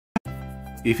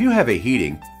If you have a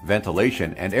heating,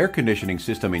 ventilation, and air conditioning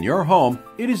system in your home,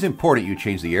 it is important you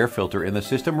change the air filter in the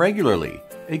system regularly.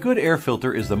 A good air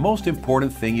filter is the most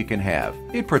important thing you can have.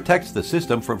 It protects the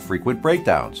system from frequent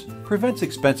breakdowns, prevents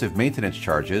expensive maintenance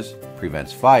charges,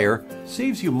 prevents fire,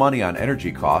 saves you money on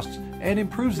energy costs, and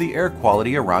improves the air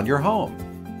quality around your home.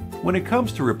 When it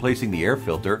comes to replacing the air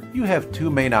filter, you have two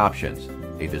main options: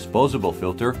 a disposable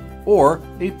filter or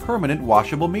a permanent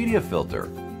washable media filter.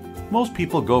 Most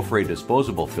people go for a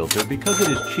disposable filter because it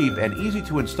is cheap and easy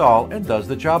to install and does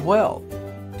the job well.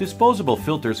 Disposable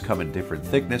filters come in different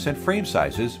thickness and frame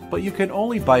sizes, but you can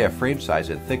only buy a frame size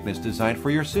and thickness designed for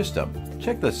your system.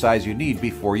 Check the size you need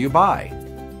before you buy.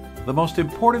 The most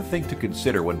important thing to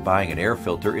consider when buying an air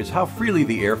filter is how freely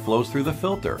the air flows through the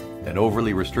filter. An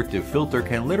overly restrictive filter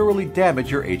can literally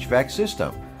damage your HVAC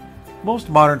system. Most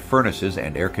modern furnaces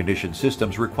and air-conditioned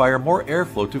systems require more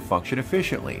airflow to function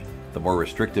efficiently. The more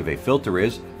restrictive a filter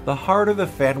is, the harder the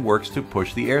fan works to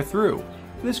push the air through.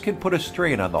 This can put a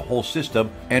strain on the whole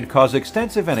system and cause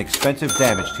extensive and expensive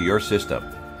damage to your system.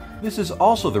 This is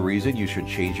also the reason you should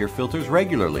change your filters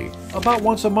regularly, about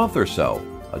once a month or so.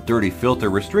 A dirty filter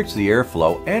restricts the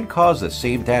airflow and causes the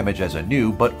same damage as a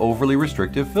new but overly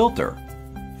restrictive filter.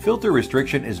 Filter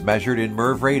restriction is measured in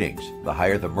MERV ratings. The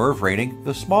higher the MERV rating,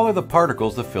 the smaller the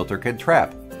particles the filter can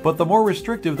trap, but the more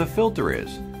restrictive the filter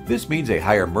is. This means a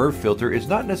higher MERV filter is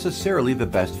not necessarily the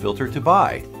best filter to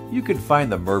buy. You can find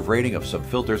the MERV rating of some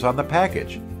filters on the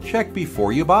package. Check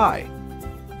before you buy.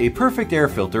 A perfect air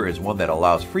filter is one that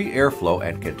allows free airflow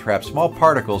and can trap small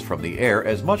particles from the air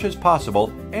as much as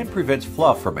possible and prevents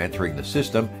fluff from entering the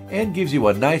system and gives you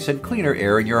a nice and cleaner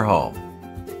air in your home.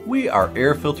 We are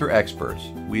air filter experts.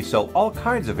 We sell all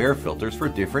kinds of air filters for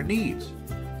different needs.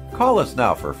 Call us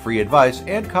now for free advice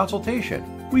and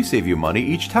consultation. We save you money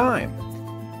each time.